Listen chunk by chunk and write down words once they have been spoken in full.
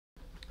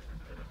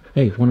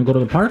Hey, wanna go to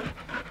the park?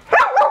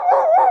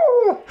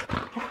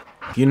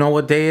 You know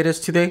what day it is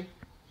today?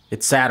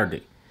 It's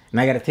Saturday. And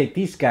I gotta take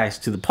these guys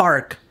to the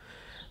park.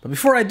 But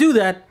before I do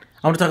that,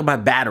 I wanna talk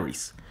about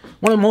batteries.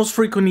 One of the most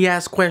frequently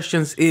asked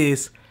questions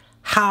is,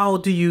 how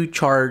do you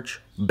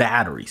charge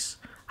batteries?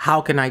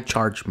 How can I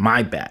charge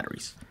my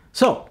batteries?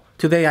 So,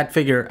 today I'd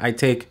figure I'd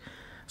take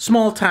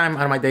small time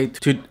out of my day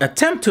to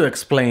attempt to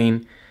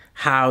explain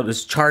how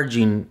does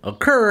charging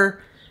occur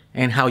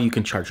and how you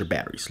can charge your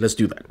batteries. Let's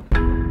do that.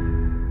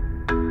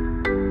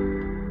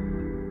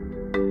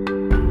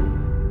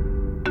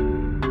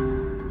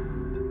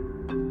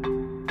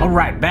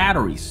 Alright,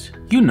 batteries.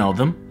 You know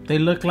them. They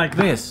look like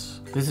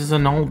this. This is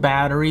an old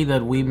battery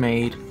that we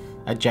made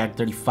at Jack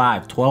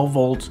 35. 12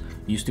 volts,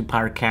 used to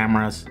power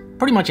cameras.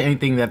 Pretty much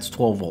anything that's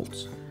 12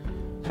 volts.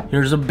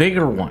 Here's a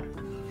bigger one.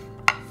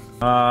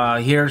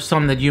 Here's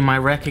some that you might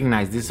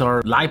recognize. These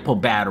are LiPo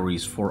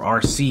batteries for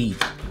RC.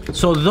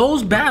 So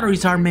those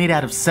batteries are made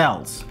out of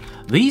cells.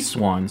 These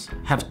ones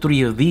have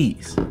 3 of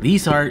these.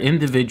 These are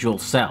individual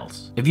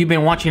cells. If you've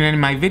been watching any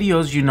of my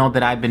videos, you know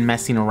that I've been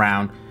messing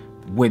around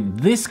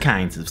with these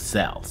kinds of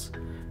cells.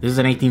 This is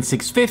an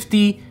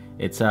 18650.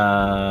 It's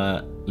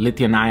a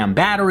lithium ion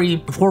battery,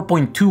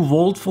 4.2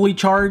 volt fully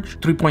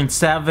charged,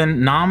 3.7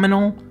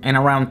 nominal, and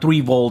around 3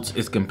 volts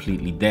is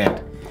completely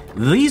dead.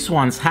 These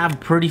ones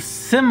have pretty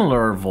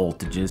similar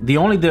voltages. The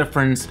only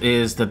difference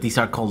is that these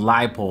are called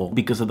LiPo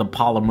because of the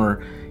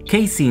polymer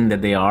casing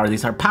that they are.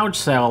 These are pouch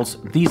cells.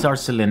 These are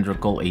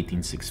cylindrical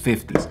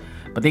 18650s,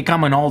 but they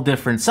come in all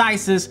different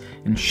sizes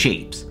and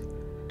shapes.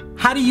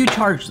 How do you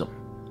charge them?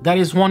 That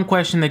is one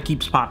question that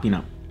keeps popping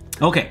up.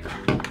 Okay,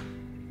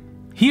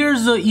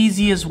 here's the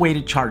easiest way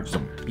to charge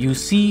them.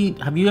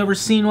 Have you ever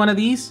seen one of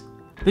these?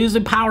 These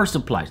are power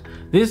supplies.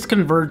 This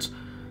converts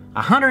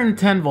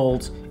 110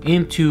 volts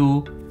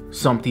into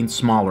something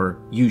smaller,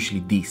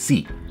 usually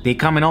DC. They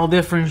come in all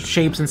different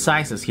shapes and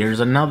sizes.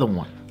 Here's another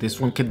one. This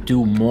one could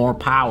do more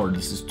power.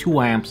 This is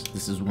 2 amps,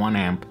 this is 1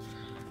 amp.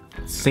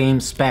 Same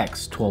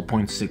specs,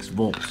 12.6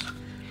 volts.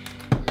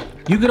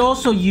 You could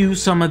also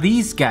use some of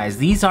these guys.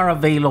 These are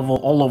available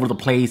all over the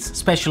place,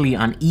 especially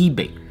on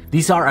eBay.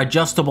 These are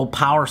adjustable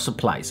power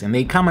supplies and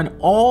they come in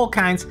all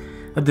kinds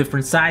of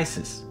different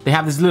sizes. They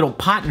have this little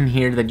pot in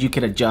here that you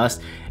can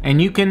adjust, and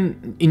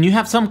you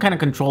have some kind of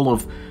control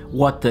of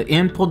what the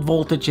input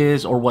voltage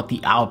is or what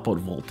the output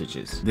voltage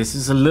is. This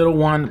is a little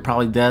one,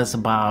 probably does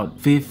about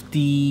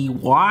 50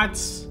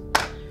 watts.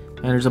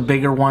 And there's a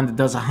bigger one that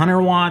does 100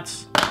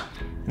 watts.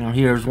 Now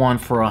here's one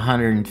for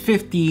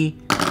 150.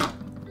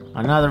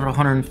 Another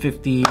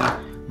 150,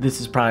 this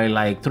is probably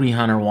like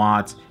 300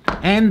 watts,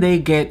 and they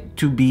get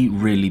to be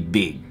really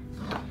big.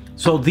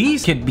 So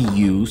these can be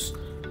used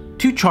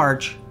to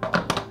charge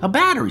a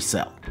battery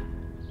cell.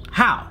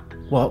 How?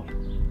 Well,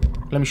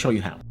 let me show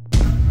you how.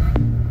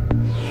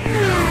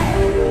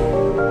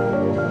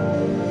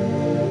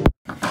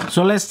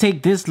 So let's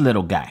take this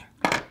little guy,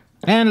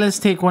 and let's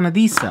take one of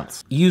these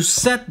cells. You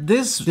set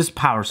this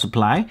power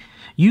supply,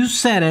 you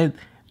set it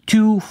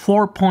to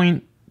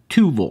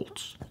 4.2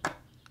 volts.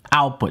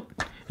 Output.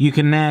 You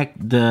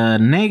connect the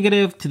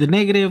negative to the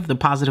negative, the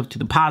positive to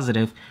the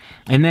positive,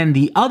 and then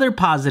the other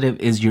positive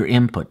is your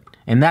input.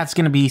 And that's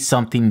gonna be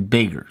something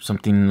bigger,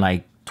 something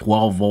like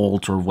 12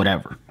 volts or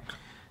whatever.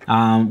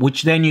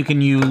 Which then you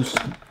can use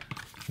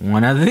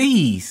one of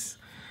these,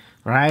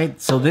 right?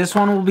 So this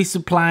one will be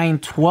supplying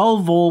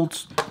 12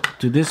 volts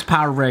to this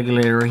power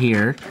regulator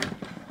here.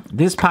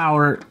 This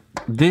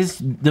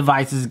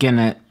device is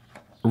gonna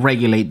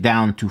regulate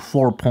down to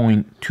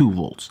 4.2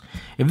 volts.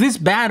 If this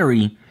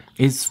battery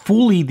is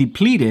fully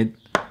depleted,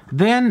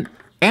 then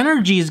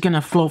energy is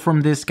gonna flow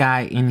from this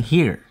guy in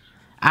here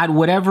at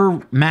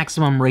whatever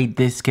maximum rate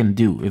this can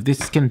do. If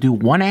this can do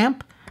 1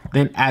 amp,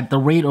 then at the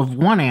rate of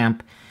 1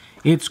 amp,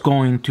 it's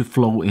going to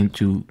flow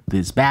into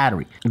this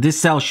battery. This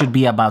cell should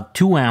be about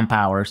 2 amp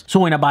hours.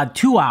 So in about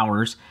 2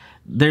 hours,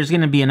 there's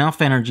gonna be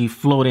enough energy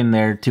flowed in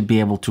there to be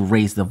able to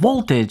raise the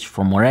voltage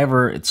from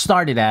wherever it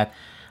started at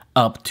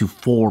up to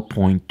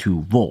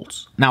 4.2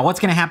 volts. Now, what's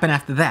gonna happen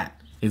after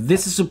that? If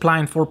this is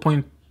supplying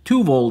 4.2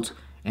 volts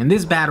and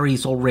this battery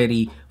is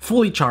already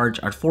fully charged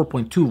at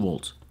 4.2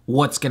 volts,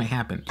 what's gonna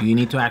happen? Do you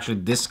need to actually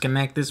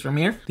disconnect this from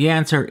here? The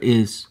answer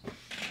is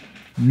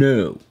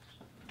no.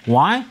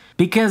 Why?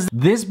 Because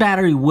this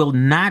battery will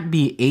not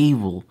be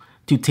able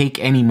to take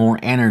any more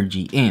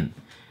energy in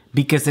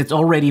because it's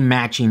already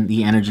matching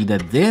the energy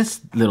that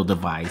this little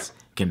device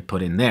can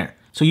put in there.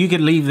 So you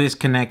can leave this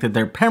connected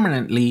there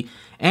permanently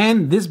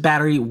and this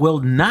battery will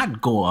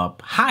not go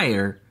up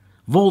higher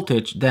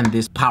voltage than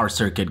this power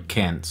circuit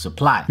can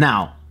supply.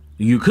 Now,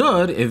 you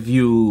could, if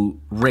you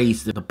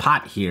raise the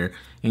pot here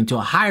into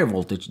a higher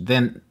voltage,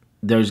 then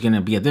there's gonna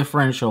be a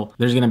differential,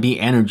 there's gonna be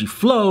energy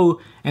flow,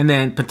 and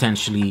then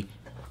potentially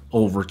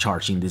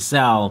overcharging the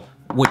cell,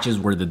 which is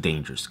where the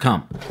dangers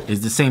come.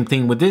 It's the same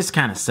thing with this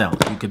kind of cell.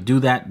 You could do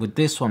that with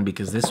this one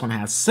because this one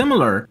has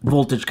similar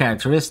voltage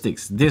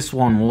characteristics. This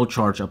one will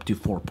charge up to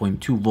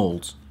 4.2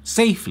 volts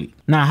safely.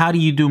 Now, how do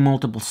you do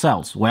multiple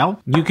cells?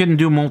 Well, you can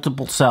do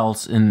multiple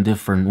cells in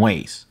different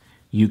ways.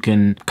 You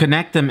can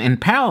connect them in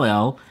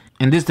parallel,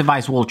 and this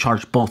device will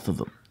charge both of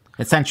them.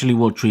 Essentially,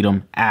 we'll treat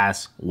them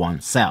as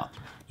one cell.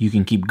 You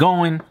can keep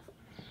going,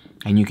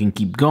 and you can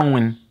keep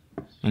going,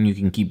 and you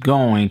can keep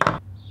going.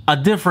 A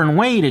different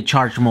way to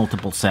charge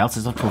multiple cells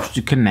is, of course,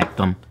 to connect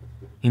them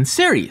in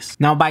series.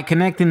 Now, by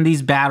connecting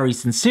these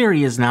batteries in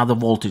series, now the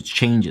voltage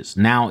changes.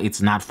 Now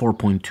it's not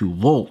 4.2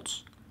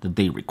 volts that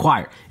they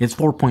require. It's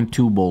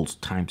 4.2 volts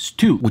times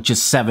 2, which is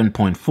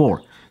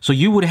 7.4. So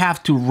you would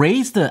have to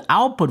raise the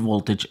output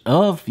voltage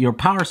of your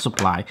power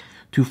supply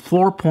to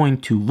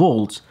 4.2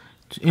 volts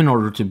in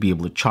order to be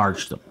able to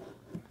charge them.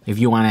 If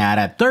you want to add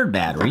a third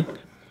battery,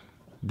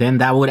 then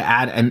that would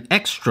add an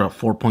extra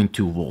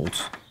 4.2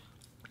 volts,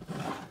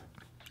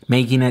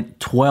 making it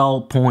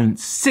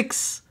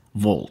 12.6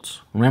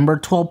 volts. Remember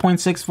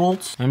 12.6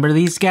 volts? Remember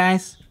these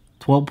guys?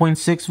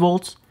 12.6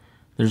 volts?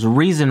 There's a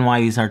reason why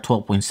these are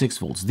 12.6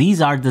 volts.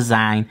 These are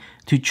designed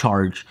to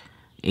charge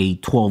a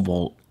 12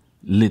 volt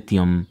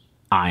lithium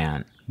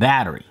ion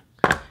battery.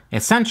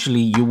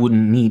 Essentially, you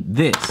wouldn't need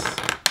this.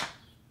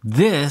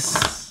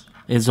 This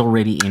is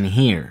already in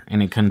here,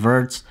 and it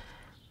converts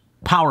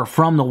power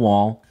from the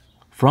wall,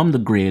 from the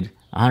grid,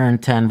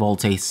 110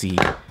 volts AC,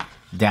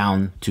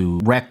 down to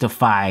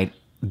rectified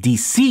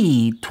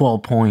DC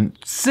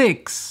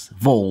 12.6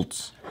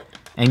 volts.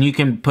 And you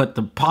can put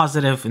the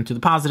positive into the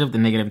positive, the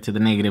negative into the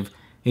negative.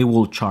 It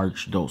will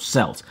charge those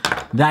cells.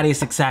 That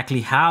is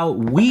exactly how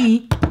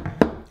we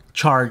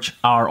charge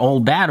our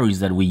old batteries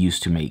that we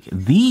used to make.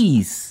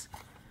 These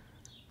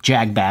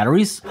jack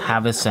batteries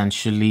have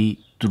essentially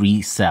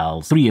three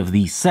of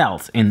these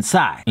cells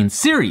inside in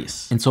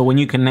series. And so when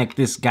you connect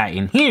this guy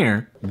in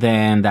here,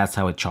 then that's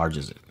how it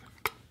charges it.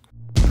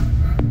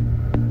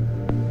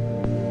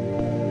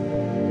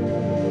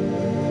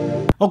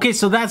 Okay,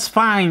 so that's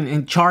fine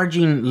in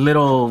charging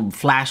little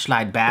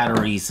flashlight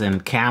batteries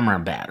and camera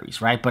batteries,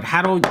 right? But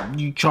how do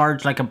you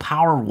charge like a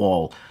power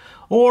wall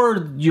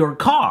or your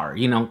car?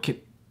 You know,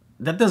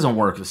 that doesn't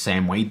work the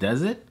same way,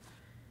 does it?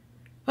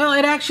 Well,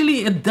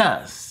 it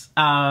does.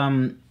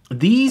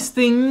 These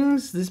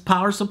things, these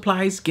power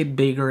supplies get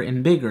bigger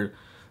and bigger.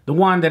 The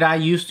one that I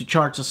used to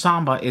charge the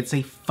Samba, it's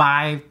a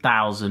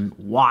 5,000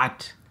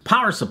 watt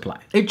power supply.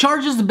 It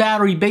charges the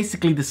battery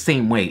basically the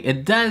same way.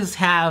 It does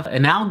have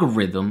an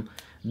algorithm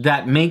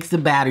that makes the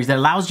batteries, that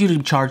allows you to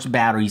charge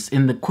batteries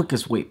in the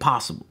quickest way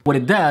possible. What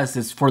it does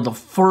is for the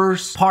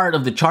first part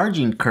of the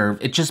charging curve,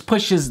 it just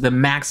pushes the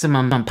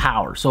maximum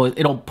power. So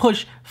it'll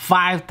push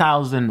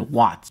 5,000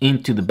 watts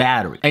into the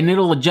battery, and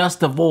it'll adjust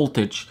the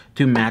voltage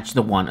to match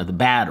the one of the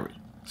battery.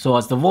 So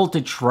as the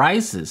voltage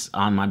rises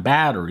on my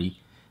battery,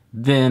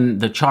 then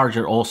the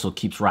charger also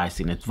keeps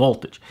rising its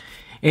voltage.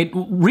 It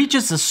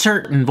reaches a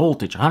certain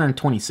voltage,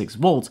 126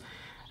 volts,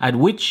 at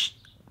which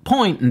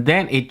point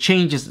then it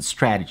changes its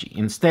strategy.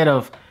 Instead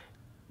of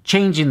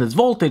changing this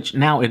voltage,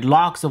 now it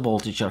locks the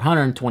voltage at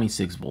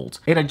 126 volts.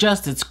 It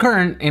adjusts its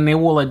current, and it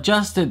will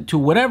adjust it to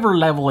whatever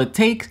level it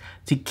takes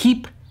to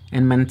keep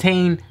and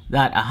maintain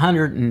that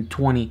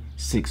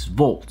 126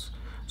 volts.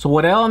 So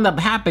what will end up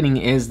happening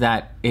is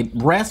that it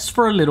rests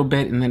for a little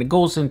bit, and then it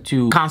goes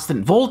into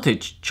constant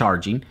voltage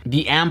charging.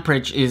 The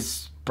amperage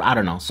is, I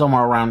don't know,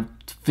 somewhere around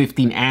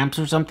 15 amps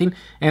or something,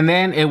 and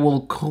then it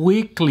will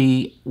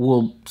quickly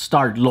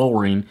start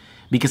lowering,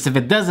 because if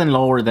it doesn't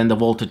lower, then the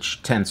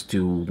voltage tends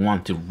to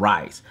want to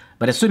rise.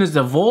 But as soon as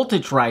the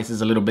voltage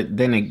rises a little bit,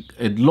 then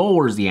it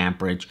lowers the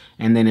amperage,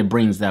 and then it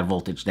brings that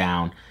voltage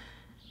down.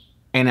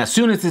 And as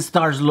soon as it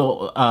starts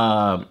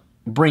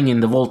bringing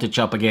the voltage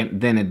up again,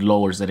 then it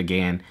lowers it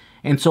again.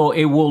 And so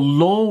it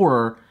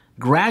will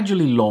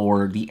gradually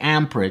lower the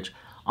amperage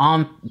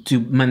to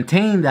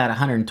maintain that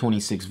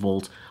 126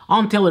 volts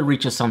until it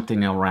reaches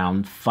something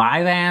around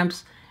 5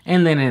 amps,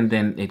 and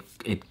then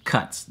it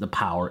cuts the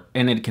power,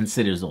 and it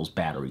considers those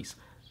batteries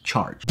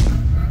charged.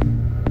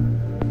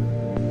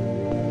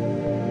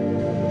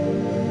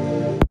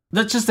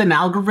 That's just an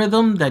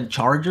algorithm that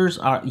chargers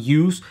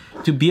use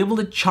to be able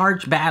to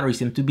charge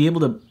batteries and to be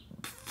able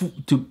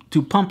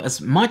to pump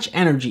as much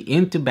energy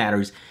into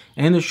batteries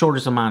in the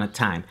shortest amount of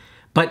time.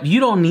 But you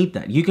don't need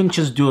that. You can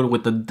just do it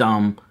with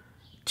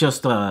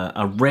just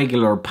a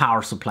regular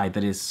power supply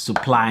that is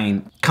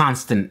supplying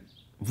constant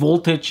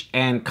voltage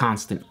and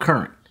constant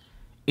current.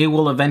 It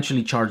will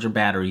eventually charge your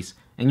batteries,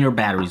 and your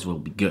batteries will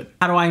be good.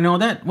 How do I know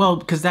that? Well,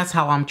 because that's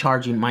how I'm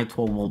charging my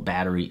 12 volt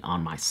battery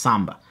on my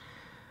Samba.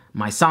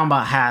 My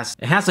Samba has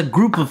a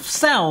group of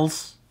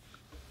cells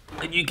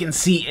that you can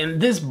see in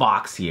this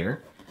box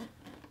here.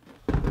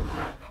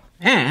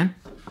 And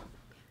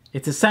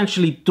it's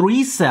essentially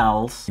 3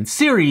 cells in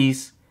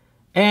series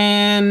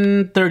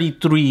and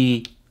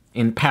 33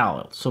 in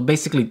parallel. So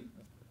basically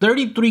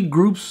 33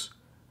 groups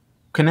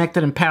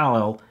connected in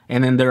parallel,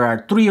 and then there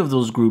are 3 of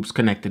those groups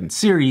connected in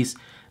series.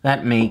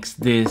 That makes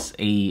this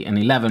an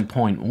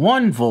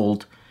 11.1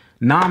 volt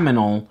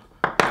nominal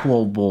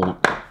 12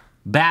 volt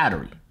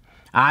battery.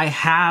 I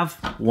have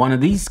one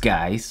of these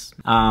guys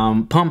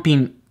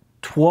pumping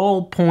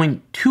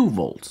 12.2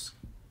 volts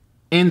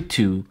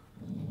into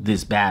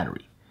this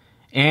battery,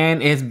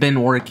 and it's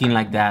been working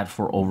like that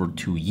for over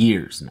 2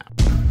 years now.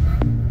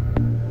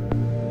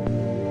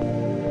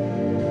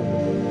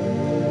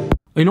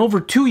 In over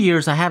 2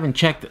 years, I haven't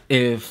checked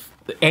if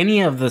any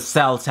of the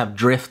cells have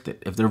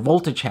drifted, if their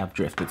voltage have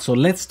drifted. So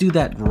let's do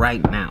that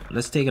right now.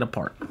 Let's take it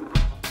apart.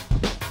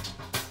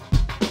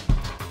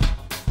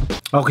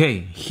 Okay,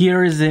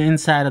 here is the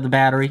inside of the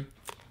battery.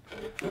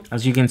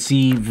 As you can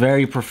see,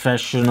 very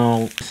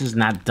professional. This is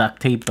not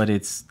duct tape, but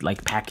it's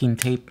like packing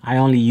tape. I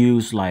only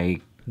use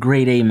like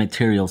grade A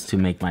materials to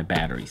make my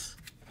batteries.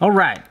 All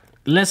right,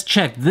 let's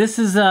check. This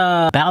is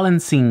a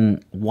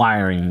balancing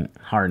wiring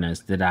harness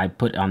that I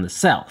put on the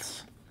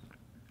cells.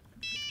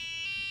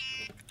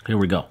 Here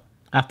we go.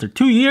 After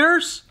 2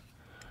 years,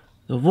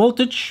 the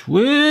voltage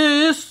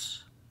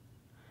was,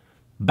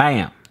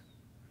 bam,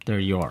 there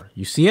you are.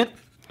 You see it?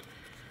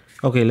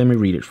 Okay, let me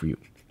read it for you.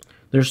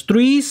 There's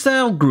 3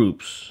 cell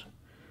groups,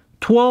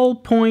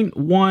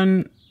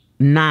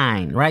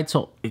 12.19, right?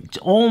 So it's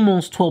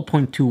almost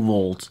 12.2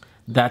 volts.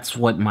 That's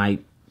what my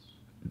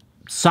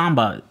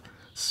Samba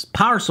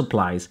power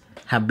supplies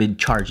have been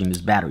charging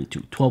this battery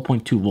to,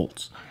 12.2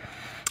 volts.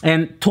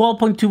 And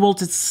 12.2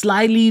 volts is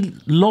slightly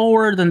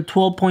lower than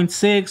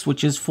 12.6,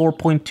 which is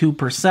 4.2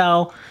 per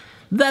cell.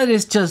 That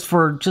is just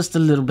for just a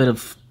little bit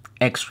of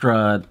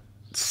extra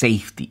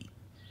safety.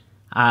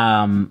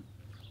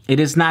 It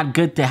is not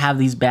good to have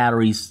these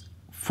batteries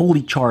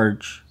fully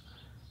charged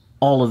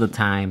all of the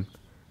time.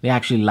 They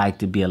actually like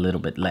to be a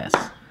little bit less.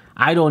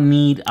 I don't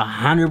need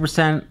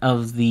 100%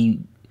 of the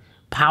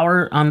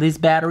power on these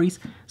batteries,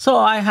 so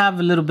I have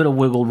a little bit of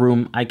wiggle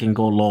room. I can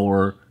go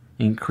lower,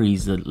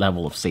 increase the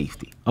level of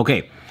safety.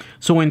 Okay,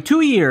 so in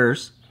 2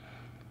 years,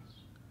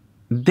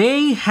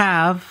 they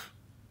have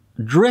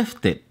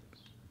drifted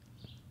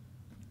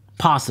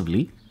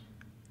possibly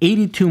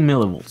 82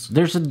 millivolts.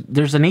 There's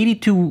an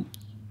 82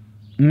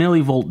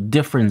 millivolt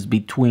difference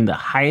between the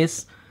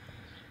highest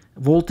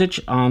voltage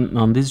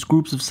on these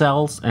groups of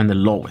cells and the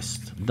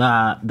lowest.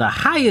 The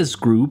highest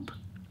group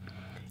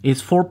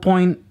is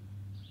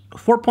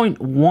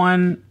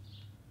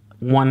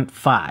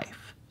 4.115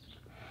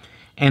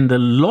 and the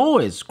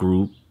lowest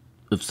group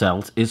of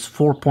cells is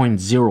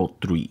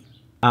 4.03.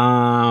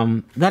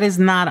 That is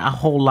not a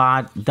whole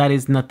lot. That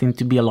is nothing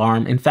to be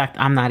alarmed. In fact,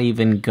 I'm not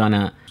even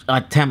gonna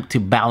attempt to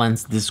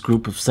balance this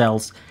group of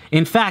cells.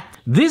 In fact,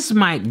 this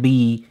might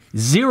be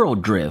zero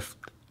drift,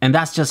 and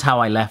that's just how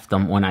I left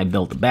them when I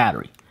built the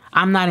battery.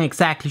 I'm not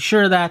exactly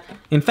sure of that.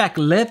 In fact,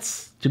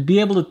 to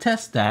be able to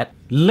test that,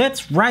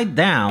 let's write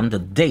down the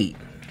date.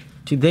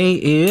 Today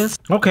is,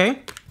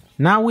 okay,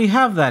 now we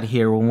have that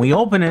here. When we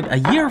open it a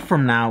year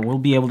from now, we'll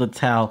be able to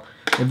tell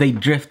if they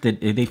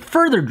drifted, if they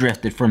further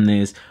drifted from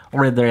this,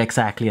 or if they're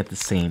exactly at the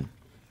same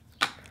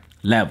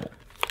level.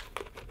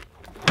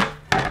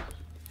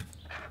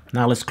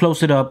 Now let's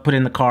close it up, put it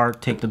in the car,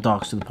 take the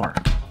dogs to the park.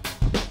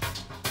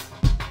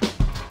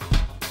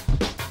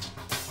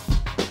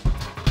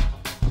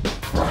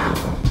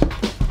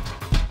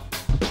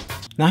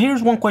 Now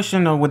here's one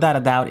question that without a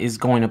doubt is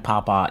going to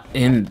pop out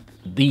in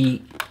the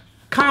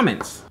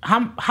comments.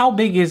 How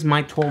big is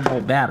my 12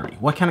 volt battery?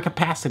 What kind of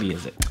capacity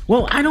is it?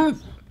 Well, I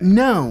don't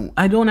know.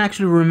 I don't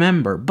actually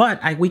remember, but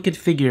we could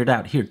figure it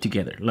out here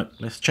together. Look,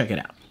 let's check it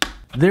out.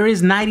 There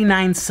is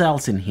 99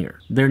 cells in here.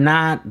 They're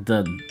not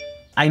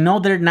I know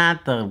they're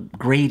not the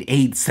grade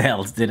 8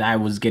 cells that I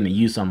was gonna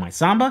use on my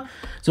Samba.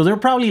 So they're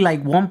probably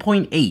like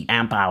 1.8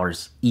 amp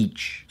hours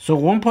each. So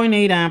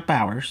 1.8 amp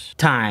hours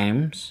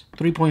times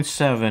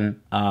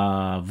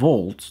 3.7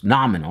 volts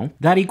nominal,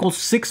 that equals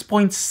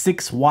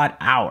 6.6 watt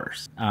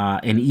hours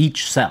in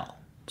each cell.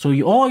 So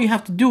all you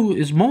have to do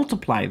is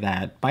multiply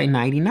that by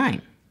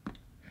 99.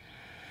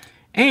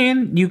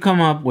 And you come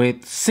up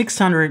with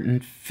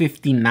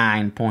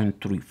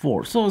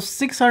 659.34. So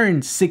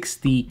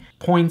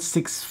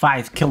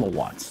 660.65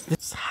 kilowatts.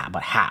 It's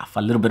about half,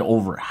 a little bit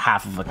over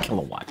half of a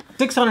kilowatt.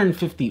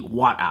 650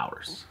 watt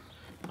hours.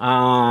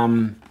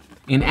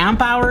 In amp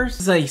hours,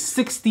 it's a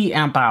 60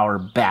 amp hour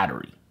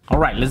battery. All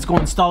right, let's go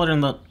install it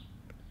in the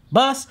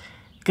bus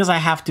because I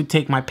have to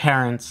take my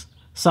parents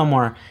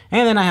somewhere.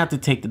 And then I have to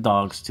take the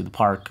dogs to the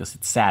park because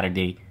it's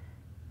Saturday.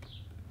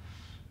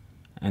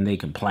 And they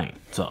complain,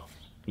 so.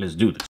 Let's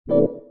do this.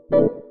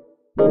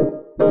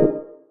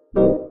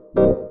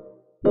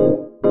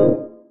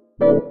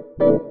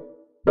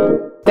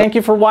 Thank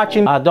you for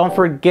watching. Don't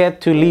forget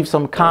to leave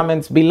some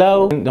comments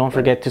below. Don't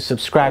forget to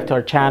subscribe to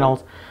our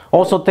channels.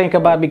 Also think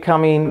about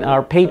becoming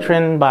our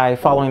patron by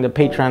following the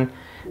Patreon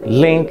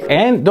link.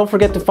 And don't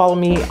forget to follow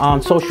me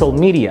on social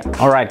media.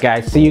 All right,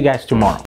 guys. See you guys tomorrow.